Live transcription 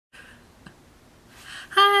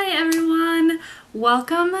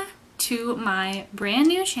Welcome to my brand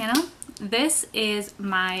new channel. This is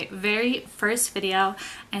my very first video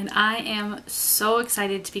and I am so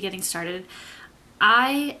excited to be getting started.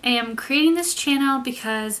 I am creating this channel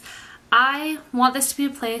because I want this to be a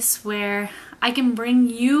place where I can bring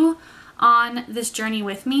you on this journey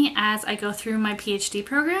with me as I go through my PhD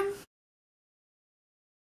program.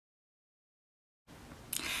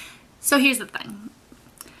 So here's the thing.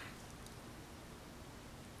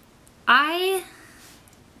 I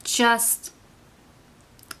just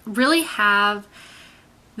really have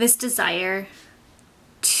this desire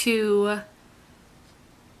to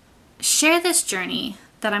share this journey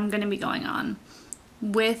that I'm going to be going on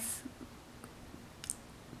with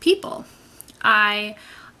people. I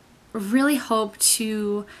really hope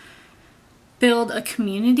to build a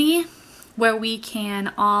community where we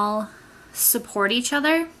can all support each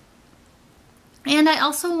other. And I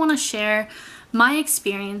also want to share my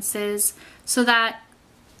experiences so that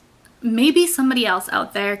maybe somebody else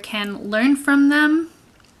out there can learn from them,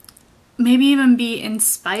 maybe even be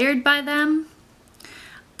inspired by them.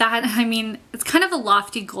 It's kind of a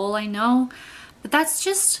lofty goal, I know, but that's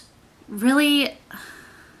just really,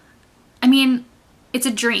 it's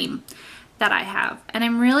a dream that I have. And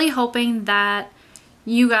I'm really hoping that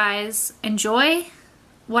you guys enjoy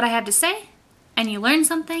what I have to say and you learn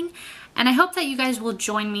something. And I hope that you guys will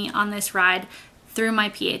join me on this ride through my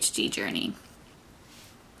PhD journey.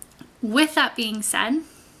 With that being said,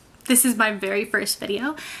 this is my very first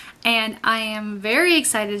video and I am very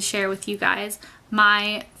excited to share with you guys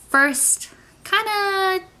my first kind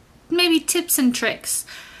of maybe tips and tricks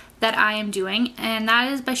that I am doing, and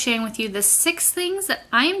that is by sharing with you the 6 things that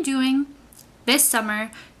I am doing this summer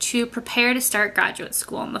to prepare to start graduate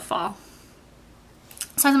school in the fall.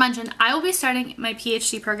 So as I mentioned, I will be starting my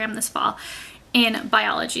PhD program this fall in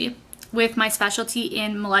biology with my specialty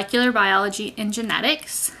in molecular biology and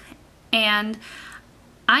genetics. And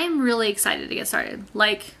I'm really excited to get started,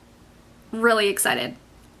 like really excited.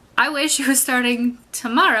 I wish it was starting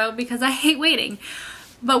tomorrow because I hate waiting.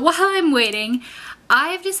 But while I'm waiting,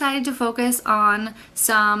 I've decided to focus on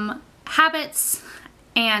some habits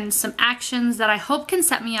and some actions that I hope can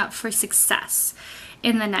set me up for success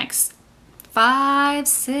in the next 5,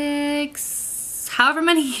 6, however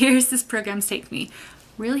many years this program's take me.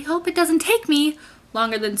 Really hope it doesn't take me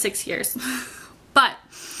longer than 6 years. But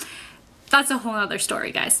that's a whole other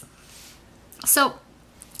story, guys. So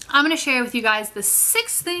I'm going to share with you guys the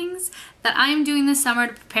 6 things that I'm doing this summer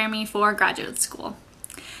to prepare me for graduate school.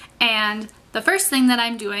 And the first thing that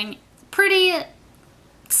I'm doing, pretty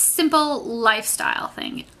simple lifestyle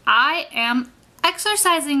thing. I am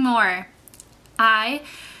exercising more. I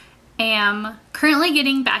am currently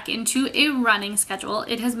getting back into a running schedule.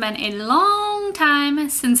 It has been a long time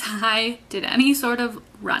since I did any sort of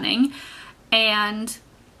running, and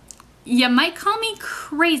you might call me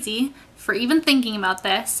crazy for even thinking about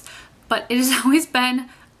this, but it has always been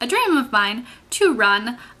a dream of mine to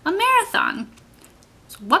run a marathon.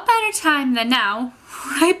 So what better time than now,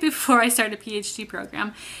 right before I start a PhD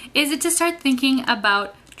program, is it to start thinking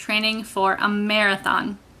about training for a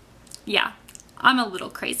marathon? Yeah, I'm a little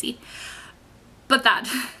crazy, but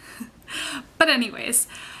anyways,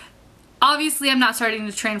 obviously I'm not starting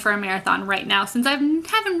to train for a marathon right now since I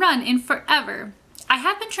haven't run in forever. I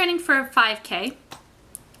have been training for a 5K,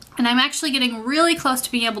 and I'm actually getting really close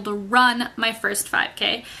to being able to run my first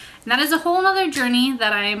 5K. And that is a whole other journey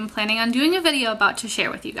that I'm planning on doing a video about to share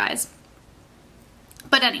with you guys.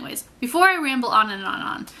 But anyways, before I ramble on and on and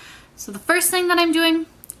on, so the first thing that I'm doing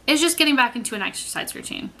is just getting back into an exercise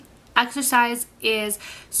routine. Exercise is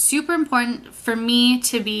super important for me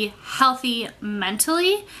to be healthy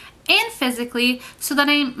mentally and physically so that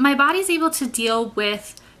my body's able to deal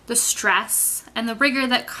with the stress and the rigor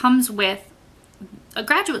that comes with a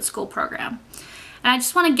graduate school program. And I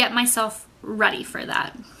just want to get myself ready for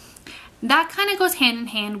that. That kind of goes hand in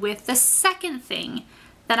hand with the second thing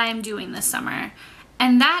that I'm doing this summer,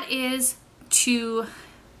 and that is to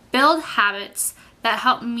build habits that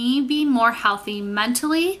help me be more healthy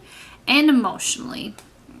mentally and emotionally.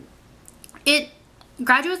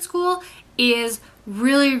 Graduate school is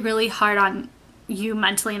really, really hard on you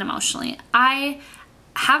mentally and emotionally. I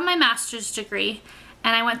have my master's degree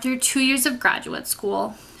and I went through 2 years of graduate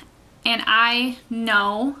school, and I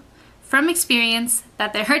know from experience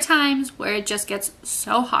that there are times where it just gets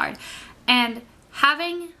so hard, and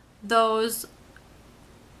having those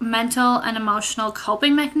mental and emotional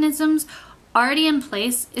coping mechanisms already in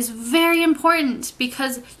place is very important,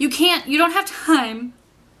 because you don't have time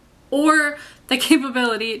or the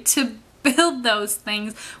capability to build those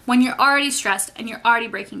things when you're already stressed and you're already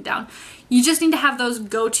breaking down. You just need to have those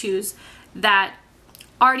go-tos that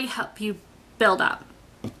already help you build up.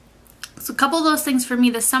 So a couple of those things for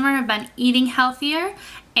me this summer have been eating healthier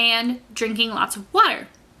and drinking lots of water.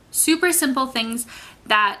 Super simple things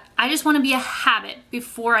that I just want to be a habit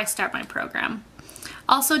before I start my program.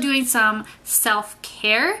 Also doing some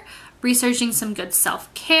self-care, researching some good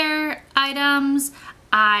self-care items.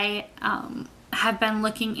 I have been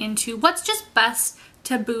looking into what's just best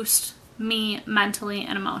to boost me mentally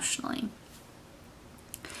and emotionally.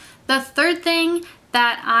 The third thing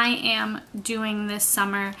that I am doing this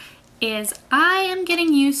summer is I am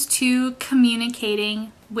getting used to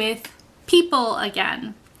communicating with people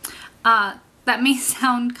again. That may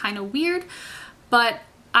sound kind of weird, but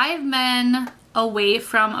I've been away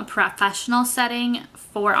from a professional setting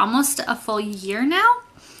for almost a full year now.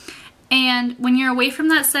 And when you're away from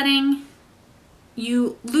that setting,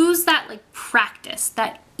 you lose that practice,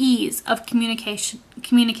 that ease of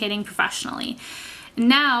communicating professionally.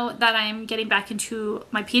 Now that I'm getting back into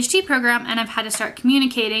my PhD program and I've had to start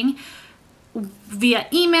communicating via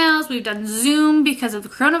emails, we've done Zoom because of the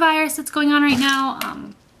coronavirus that's going on right now,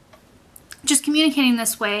 just communicating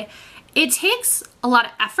this way, it takes a lot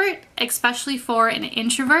of effort, especially for an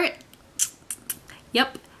introvert.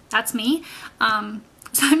 Yep, that's me.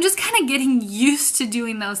 So I'm just kind of getting used to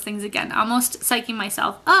doing those things again, almost psyching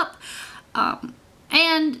myself up,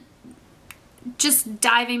 and just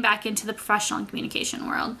diving back into the professional and communication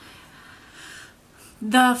world.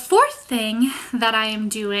 The fourth thing that I am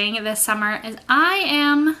doing this summer is I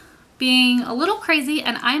am being a little crazy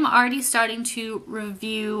and I'm already starting to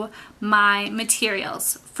review my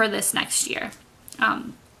materials for this next year.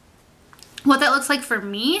 What that looks like for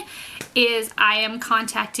me is I am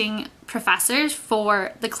contacting professors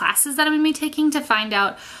for the classes that I'm going to be taking to find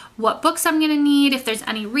out what books I'm going to need, if there's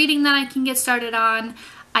any reading that I can get started on.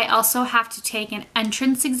 I also have to take an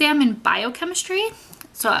entrance exam in biochemistry.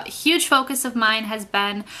 So a huge focus of mine has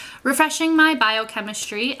been refreshing my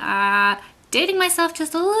biochemistry, dating myself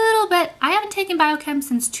just a little bit. I haven't taken biochem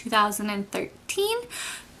since 2013,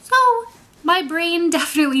 so my brain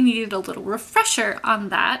definitely needed a little refresher on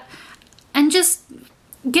that. And just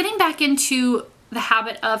getting back into the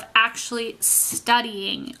habit of actually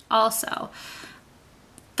studying also.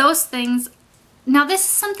 Those things. Now this is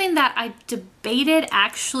something that I debated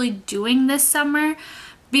actually doing this summer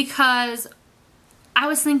because I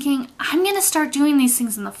was thinking I'm going to start doing these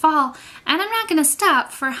things in the fall and I'm not going to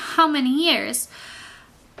stop for how many years.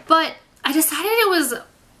 But I decided it was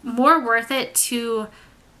more worth it to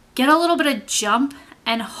get a little bit of jump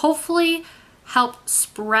and hopefully help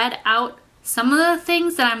spread out some of the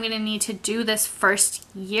things that I'm going to need to do this first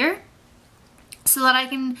year so that I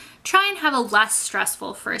can try and have a less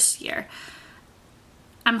stressful first year.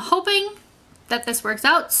 I'm hoping that this works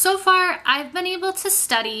out. So far, I've been able to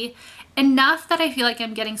study enough that I feel like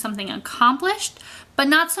I'm getting something accomplished, but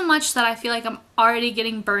not so much that I feel like I'm already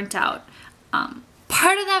getting burnt out.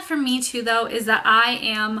 Part of that for me too, though, is that I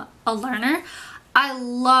am a learner. I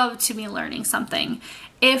love to be learning something.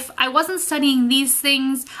 If I wasn't studying these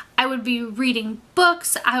things, I would be reading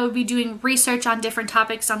books, I would be doing research on different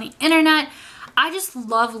topics on the internet. I just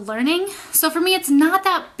love learning. So for me, it's not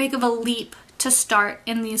that big of a leap to start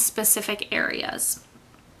in these specific areas.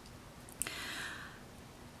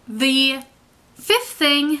 The fifth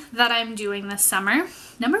thing that I'm doing this summer,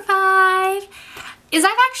 number 5, is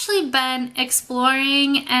I've actually been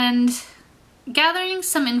exploring and gathering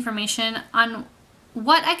some information on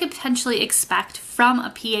what I could potentially expect from a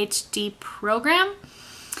PhD program.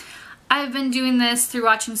 I've been doing this through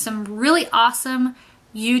watching some really awesome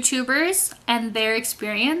YouTubers and their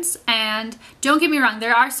experience, and don't get me wrong,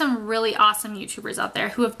 there are some really awesome YouTubers out there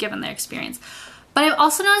who have given their experience, but I've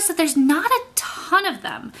also noticed that there's not a ton of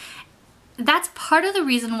them. That's part of the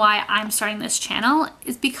reason why I'm starting this channel,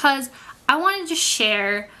 is because I wanted to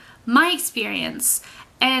share my experience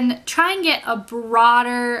and try and get a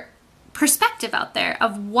broader perspective out there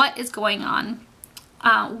of what is going on,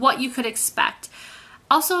 what you could expect.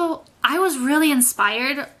 Also, I was really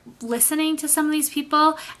inspired listening to some of these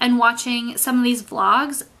people and watching some of these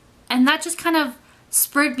vlogs, and that just kind of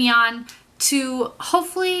spurred me on to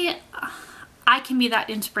hopefully I can be that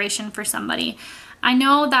inspiration for somebody. I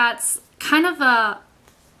know that's kind of a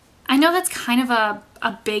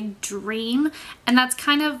big dream, and that's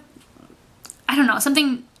kind of, I don't know,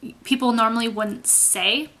 something people normally wouldn't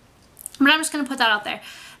say, but I'm just going to put that out there,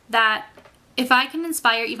 that if I can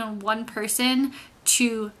inspire even one person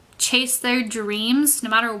to chase their dreams, no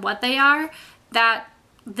matter what they are, that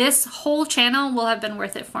this whole channel will have been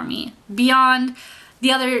worth it for me, beyond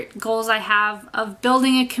the other goals I have of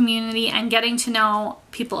building a community and getting to know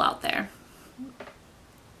people out there.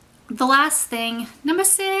 the last thing, number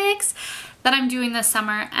 6, that I'm doing this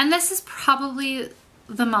summer, and this is probably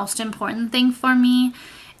the most important thing for me,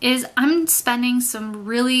 is I'm spending some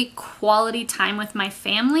really quality time with my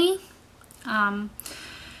family.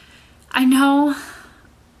 I know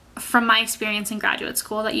from my experience in graduate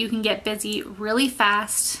school that you can get busy really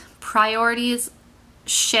fast. Priorities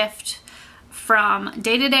shift from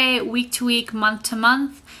day to day, week to week, month to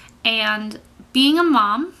month, and being a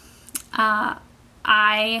mom,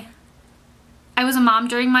 I was a mom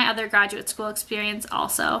during my other graduate school experience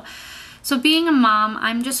also. So being a mom,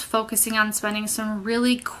 I'm just focusing on spending some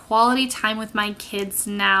really quality time with my kids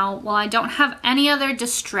now while I don't have any other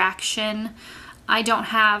distraction. I don't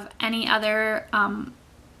have any other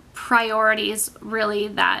priorities really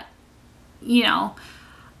that, you know,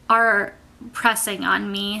 are pressing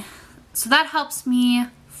on me. So that helps me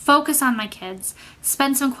focus on my kids,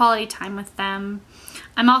 spend some quality time with them.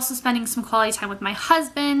 I'm also spending some quality time with my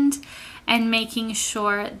husband and making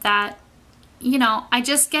sure that, you know, I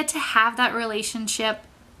just get to have that relationship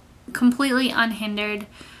completely unhindered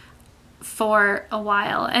for a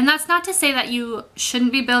while. And that's not to say that you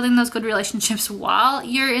shouldn't be building those good relationships while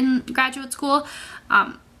you're in graduate school.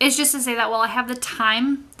 It's just to say that while I have the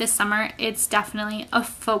time this summer, it's definitely a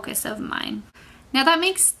focus of mine. Now that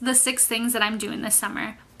makes the 6 things that I'm doing this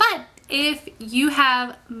summer. But if you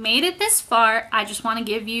have made it this far, I just want to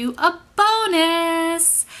give you a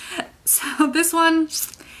bonus. So this one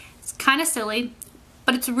is kind of silly,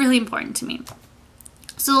 but it's really important to me.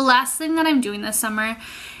 So the last thing that I'm doing this summer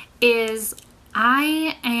is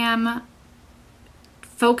I am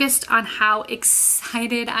focused on how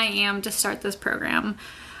excited I am to start this program.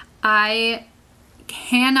 I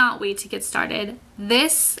cannot wait to get started.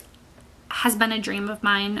 This has been a dream of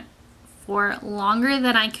mine for longer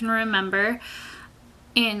than I can remember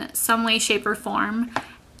in some way, shape, or form.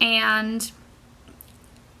 And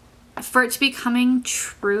for it to be coming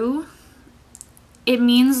true, it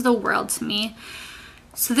means the world to me.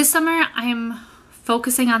 So this summer I'm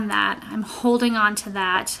focusing on that. I'm holding on to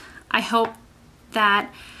that. I hope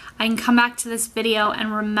that I can come back to this video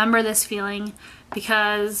and remember this feeling,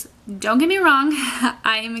 because don't get me wrong,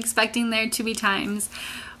 I am expecting there to be times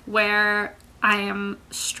where I am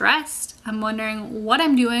stressed. I'm wondering what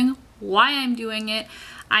I'm doing, why I'm doing it.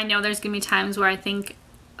 I know there's gonna be times where I think,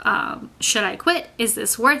 should I quit? Is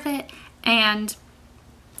this worth it? And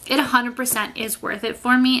it 100% is worth it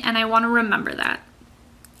for me, and I want to remember that.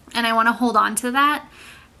 And I want to hold on to that.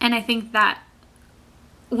 And I think that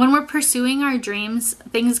when we're pursuing our dreams,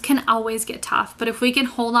 things can always get tough. But if we can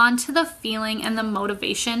hold on to the feeling and the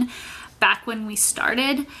motivation back when we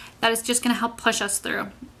started, that is just going to help push us through.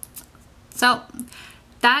 So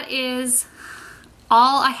that is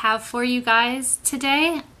all I have for you guys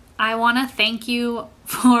today. I want to thank you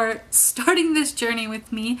for starting this journey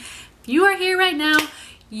with me. If you are here right now,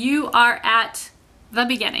 you are at the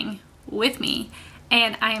beginning with me.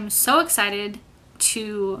 And I am so excited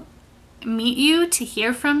to meet you, to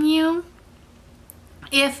hear from you.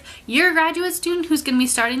 If you're a graduate student who's going to be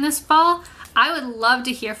starting this fall, I would love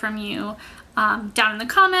to hear from you down in the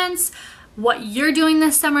comments, what you're doing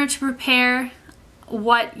this summer to prepare,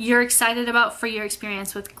 what you're excited about for your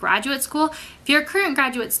experience with graduate school. If you're a current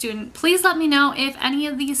graduate student, please let me know if any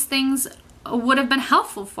of these things would have been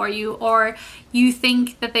helpful for you, or you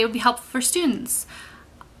think that they would be helpful for students.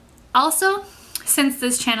 Also, since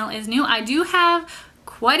this channel is new, I do have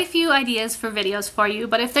quite a few ideas for videos for you,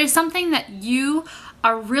 but if there's something that you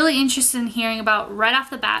are really interested in hearing about right off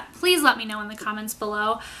the bat, please let me know in the comments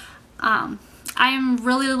below. I am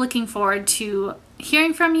really looking forward to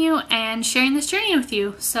hearing from you and sharing this journey with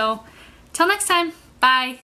you. So, till next time, bye!